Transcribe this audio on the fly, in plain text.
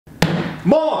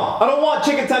Mom, I don't want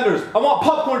chicken tenders. I want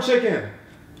popcorn chicken.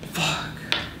 Fuck.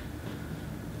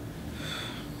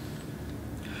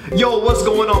 Yo, what's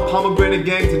going on, Pomegranate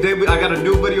Gang? Today I got a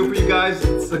new video for you guys.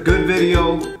 It's a good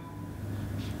video.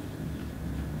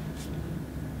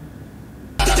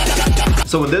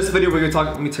 So in this video we're gonna talk.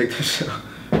 Let me take this shit off.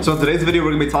 So in today's video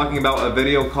we're gonna be talking about a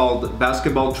video called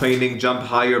Basketball Training, Jump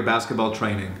Higher Basketball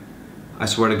Training. I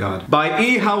swear to God. By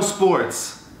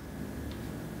eHowSports.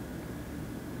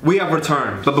 We have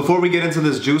returned. But before we get into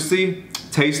this juicy,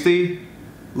 tasty,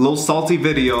 little salty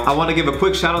video, I want to give a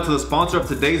quick shout out to the sponsor of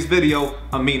today's video,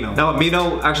 Amino. Now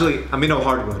Amino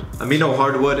Hardwood. Amino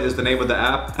Hardwood is the name of the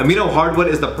app. Amino Hardwood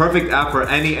is the perfect app for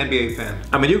any NBA fan.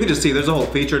 I mean, you can just see there's a whole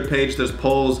featured page. There's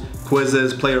polls,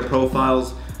 quizzes, player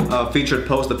profiles, featured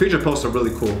posts. The featured posts are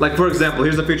really cool. Like for example,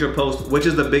 here's a featured post, which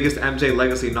is the biggest MJ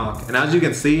legacy knock? And as you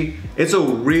can see, it's a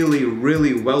really,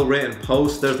 really well-written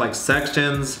post. There's like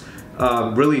sections,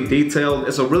 really detailed.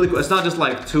 It's not just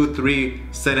like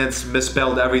 2-3 sentence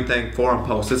misspelled everything forum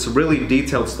posts. It's really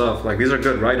detailed stuff. Like these are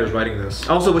good writers writing this.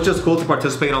 Also, it's just cool to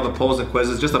participate in all the polls and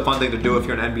quizzes. Just a fun thing to do if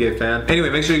you're an NBA fan.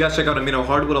 Anyway, make sure you guys check out Amino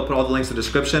Hardwood. I'll put all the links in the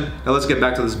description. Now let's get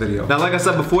back to this video. Now, like I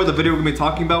said before, the video we're gonna be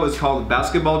talking about is called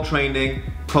Basketball Training,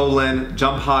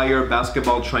 Jump Higher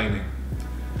Basketball Training.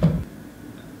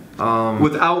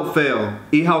 Without fail,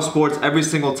 eHowSports every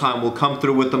single time will come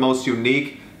through with the most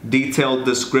unique, detailed,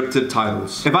 descriptive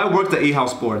titles. If I worked at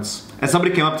eHowSports and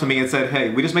somebody came up to me and said,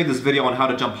 hey, we just made this video on how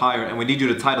to jump higher and we need you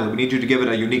to title it, we need you to give it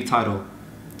a unique title.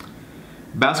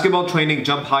 Basketball Training,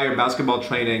 Jump Higher Basketball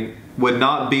Training would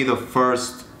not be the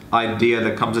first idea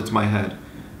that comes into my head.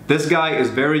 This guy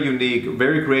is very unique,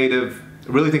 very creative,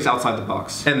 really thinks outside the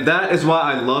box. And that is why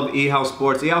I love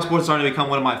eHowSports. eHowSports is starting to become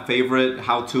one of my favorite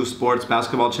how-to sports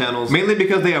basketball channels, mainly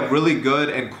because they have really good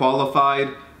and qualified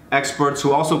experts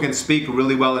who also can speak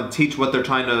really well and teach what they're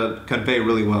trying to convey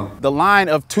really well. The line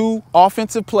of two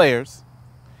offensive players,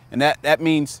 and that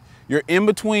means you're in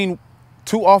between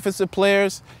two offensive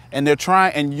players, and they're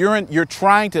trying, and you're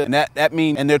trying to, and that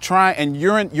means, and they're trying, and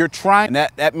you're trying, and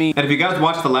that means. And if you guys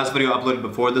watched the last video uploaded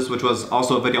before this, which was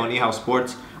also a video on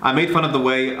eHowSports, I made fun of the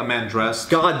way a man dressed.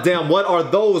 God damn, what are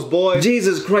those, boy?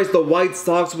 Jesus Christ, the white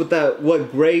socks with that,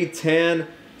 what, gray tan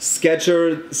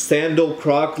Sketcher sandal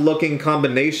croc looking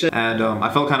combination, and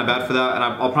I felt kind of bad for that, and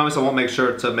I'll promise I won't make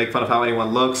sure to make fun of how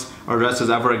anyone looks or dresses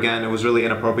ever again. It was really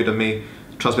inappropriate to me.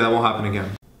 Trust me, that won't happen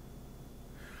again.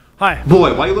 Hi.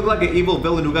 Boy, why you look like an evil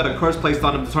villain who got a curse placed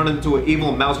on him to turn into an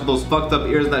evil mouse with those fucked up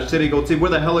ears and that shitty goatee? Where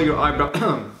the hell are your eyebrows?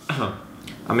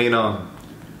 I mean,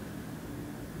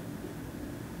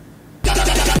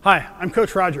 Hi, I'm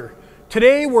Coach Roger.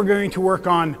 Today we're going to work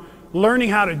on learning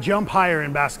how to jump higher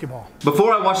in basketball.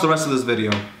 Before I watch the rest of this video,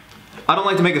 I don't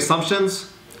like to make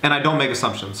assumptions, and I don't make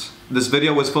assumptions. This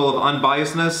video was full of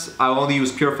unbiasedness. I only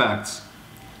use pure facts.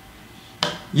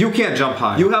 You can't jump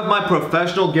high. You have my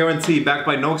professional guarantee, backed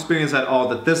by no experience at all,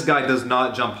 that this guy does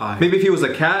not jump high. Maybe if he was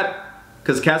a cat,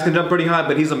 because cats can jump pretty high,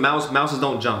 but he's a mouse. Mouses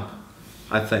don't jump,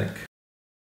 I think.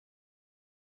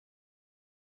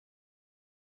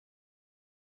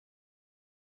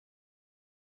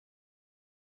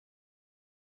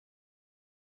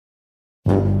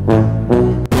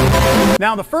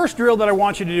 Now the first drill that I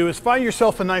want you to do is find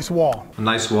yourself a nice wall. A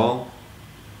nice wall?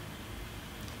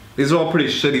 These are all pretty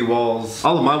shitty walls.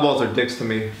 All of my walls are dicks to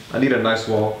me. I need a nice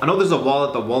wall. I know there's a wall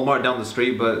at the Walmart down the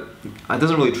street, but it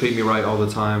doesn't really treat me right all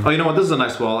the time. Oh, you know what? This is a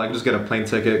nice wall. I can just get a plane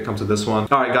ticket, come to this one.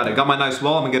 All right, got it. Got my nice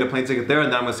wall. I'm gonna get a plane ticket there,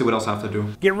 and then I'm gonna see what else I have to do.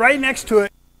 Get right next to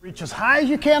it. Reach as high as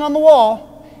you can on the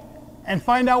wall and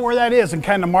find out where that is and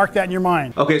kind of mark that in your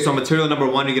mind. Okay, so material number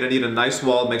one, you're gonna need a nice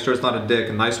wall. Make sure it's not a dick,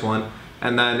 a nice one.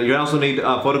 And then you also need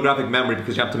photographic memory,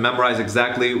 because you have to memorize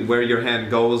exactly where your hand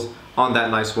goes on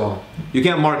that nice wall. You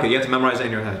can't mark it, you have to memorize it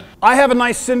in your head. I have a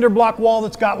nice cinder block wall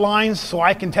that's got lines so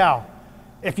I can tell.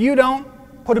 If you don't,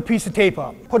 put a piece of tape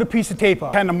up. Put a piece of tape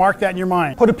up. Kind of mark that in your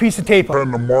mind. Put a piece of tape up.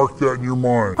 Kind of mark that in your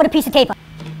mind. Put a piece of tape up.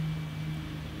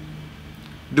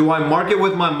 Do I mark it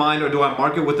with my mind or do I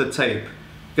mark it with the tape? You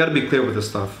gotta be clear with this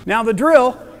stuff. Now the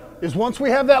drill is, once we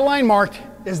have that line marked,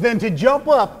 is then to jump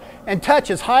up and touch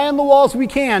as high on the wall as we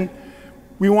can.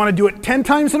 We want to do it 10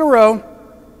 times in a row,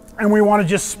 and we want to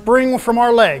just spring from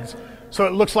our legs. So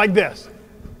it looks like this.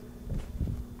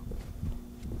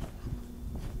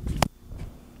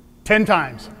 10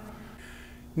 times.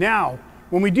 Now,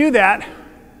 when we do that,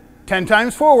 10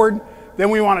 times forward, then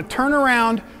we want to turn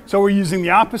around, so we're using the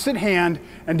opposite hand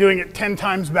and doing it 10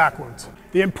 times backwards.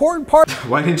 The important part.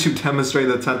 Why didn't you demonstrate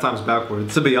the 10 times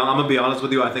backwards? I'm gonna be honest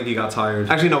with you, I think he got tired.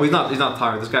 Actually, no, he's not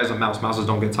tired. This guy's a mouse. Mouses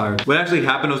don't get tired. What actually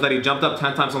happened was that he jumped up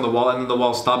 10 times on the wall, and then the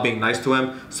wall stopped being nice to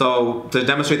him. So to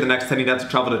demonstrate the next 10, he'd have to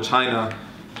travel to China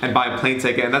and buy a plane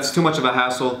ticket, and that's too much of a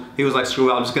hassle. He was like, screw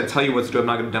it, I'm just gonna tell you what to do, I'm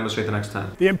not gonna demonstrate the next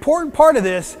 10. The important part of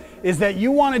this is that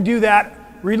you want to do that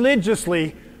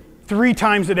religiously 3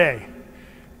 times a day.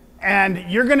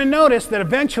 And you're gonna notice that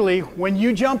eventually, when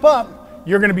you jump up,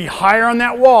 you're gonna be higher on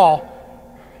that wall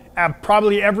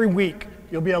probably every week.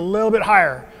 You'll be a little bit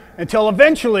higher until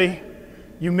eventually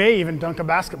you may even dunk a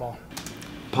basketball.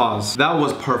 Pause. That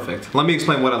was perfect. Let me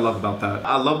explain what I love about that.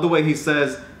 I love the way he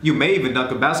says, you may even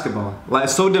dunk a basketball. Like,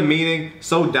 so demeaning,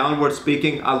 so downward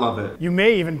speaking, I love it. You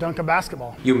may even dunk a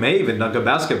basketball. You may even dunk a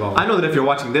basketball. I know that if you're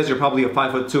watching this, you're probably a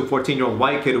 5'2", 14-year-old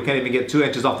white kid who can't even get 2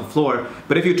 inches off the floor,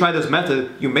 but if you try this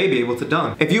method, you may be able to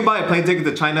dunk. If you buy a plane ticket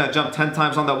to China and jump 10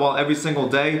 times on that wall every single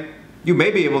day, you may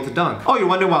be able to dunk. Oh, you're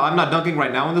wondering why I'm not dunking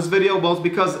right now in this video? Well, it's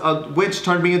because a witch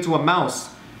turned me into a mouse,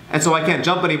 and so I can't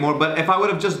jump anymore. But if I would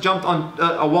have just jumped on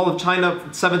a wall of China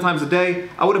 7 times a day,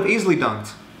 I would have easily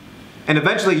dunked. And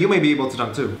eventually you may be able to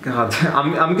dunk too. God,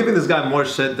 I'm giving this guy more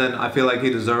shit than I feel like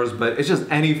he deserves, but it's just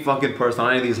any fucking person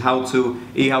on any of these how-to,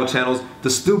 e-how channels,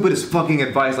 the stupidest fucking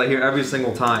advice I hear every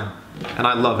single time. And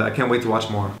I love it, I can't wait to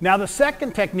watch more. Now the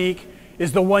second technique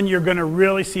is the one you're gonna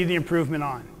really see the improvement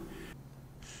on.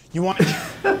 You want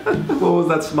What was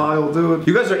that smile, dude?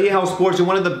 You guys are eHow Sports, you're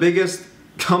one of the biggest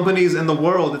companies in the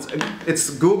world. It's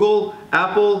Google,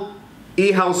 Apple,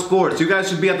 eHow Sports. You guys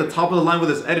should be at the top of the line with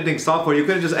this editing software. You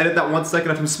couldn't just edit that 1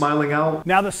 second of him smiling out.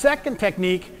 Now the second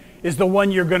technique is the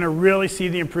one you're gonna really see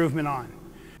the improvement on.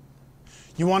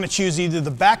 You wanna choose either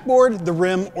the backboard, the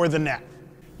rim, or the net.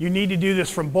 You need to do this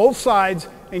from both sides,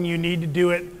 and you need to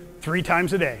do it 3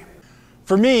 times a day.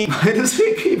 For me, why does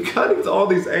he keep cutting to all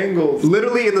these angles?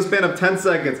 Literally in the span of 10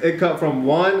 seconds, it cut from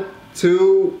 1,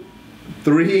 2,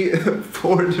 3,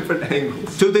 4 different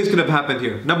angles. 2 things could have happened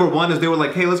here. Number 1 is they were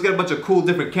like, hey, let's get a bunch of cool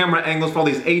different camera angles for all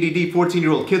these ADD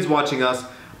 14-year-old kids watching us.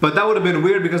 But that would have been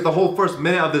weird because the whole first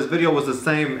minute of this video was the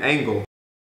same angle.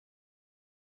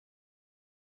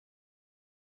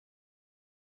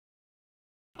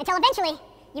 Until eventually,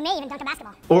 you may even dunk a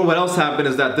basketball. Or what else happened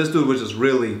is that this dude was just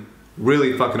really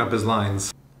fucking up his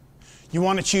lines. You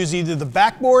want to choose either the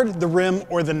backboard, the rim,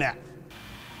 or the net.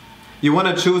 You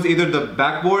want to choose either the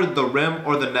backboard, the rim,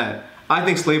 or the net. I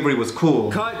think slavery was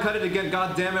cool. Cut it again,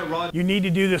 god damn it, Rod. You need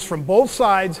to do this from both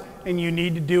sides, and you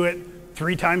need to do it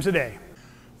 3 times a day.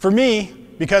 For me,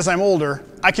 because I'm older,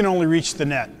 I can only reach the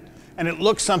net, and it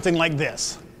looks something like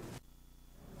this.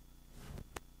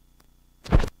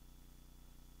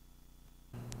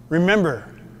 Remember,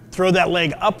 throw that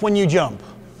leg up when you jump.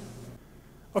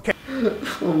 Okay.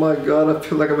 Oh my god, I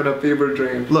feel like I'm in a fever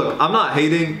dream. Look, I'm not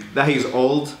hating that he's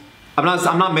old. I'm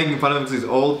not making fun of him because he's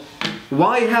old.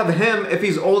 Why have him, if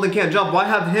he's old and can't jump, why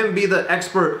have him be the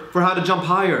expert for how to jump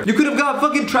higher? You could have got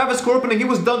fucking Travis Corbin and he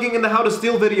was dunking in the How to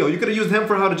Steal video. You could have used him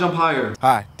for how to jump higher.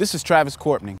 Hi, this is Travis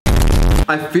Corbin.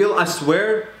 I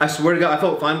swear to God, I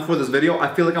felt fine before this video.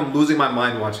 I feel like I'm losing my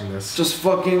mind watching this. Just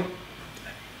fucking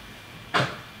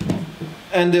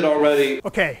end it already.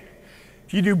 Okay,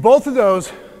 if you do both of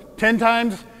those 10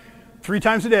 times, 3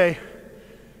 times a day,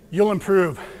 you'll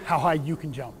improve how high you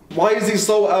can jump. Why is he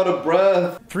so out of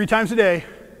breath? 3 times a day,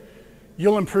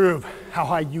 you'll improve how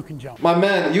high you can jump. My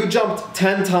man, you jumped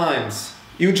 10 times.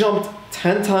 You jumped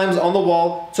 10 times on the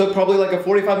wall, took probably like a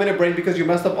 45-minute break because you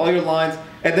messed up all your lines,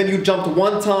 and then you jumped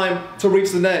 1 time to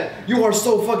reach the net. You are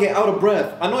so fucking out of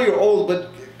breath. I know you're old, but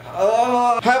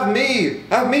have me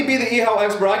be the eHow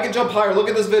expert. I can jump higher. Look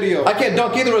at this video. I can't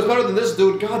dunk either. It's better than this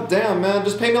dude. God damn, man.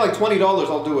 Just pay me like $20.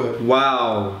 I'll do it.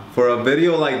 Wow. For a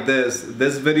video like this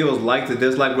video's like to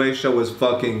dislike ratio is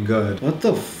fucking good. What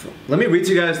the f? Let me read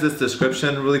to you guys this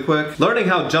description really quick. Learning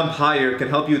how to jump higher can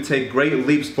help you take great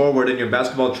leaps forward in your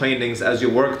basketball trainings as you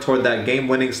work toward that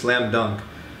game-winning slam dunk.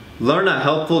 Learn a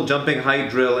helpful jumping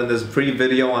height drill in this free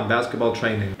video on basketball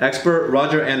training. Expert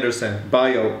Roger Anderson.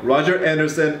 Bio. Roger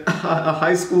Anderson, a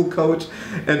high school coach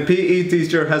and PE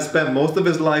teacher, has spent most of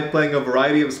his life playing a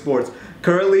variety of sports.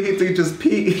 Currently, he teaches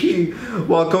PE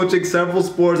while coaching several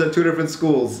sports at 2 different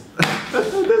schools.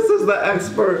 This is the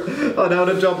expert on how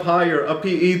to jump higher, a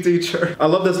PE teacher. I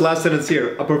love this last sentence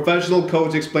here. A professional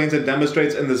coach explains and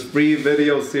demonstrates in this free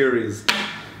video series.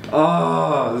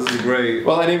 Oh, this is great.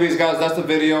 Well, anyways, guys, that's the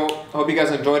video. Hope you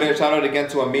guys enjoyed it. Shout out again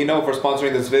to Amino for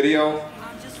sponsoring this video.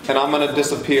 And I'm gonna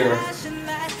disappear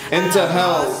into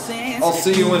hell. I'll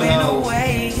see you in hell.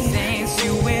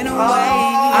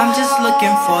 I'm just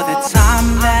looking for the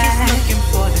time back.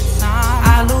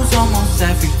 I lose almost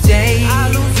every day.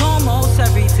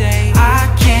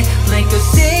 I can't blink a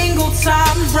single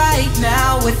time right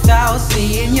now without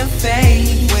seeing your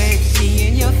face.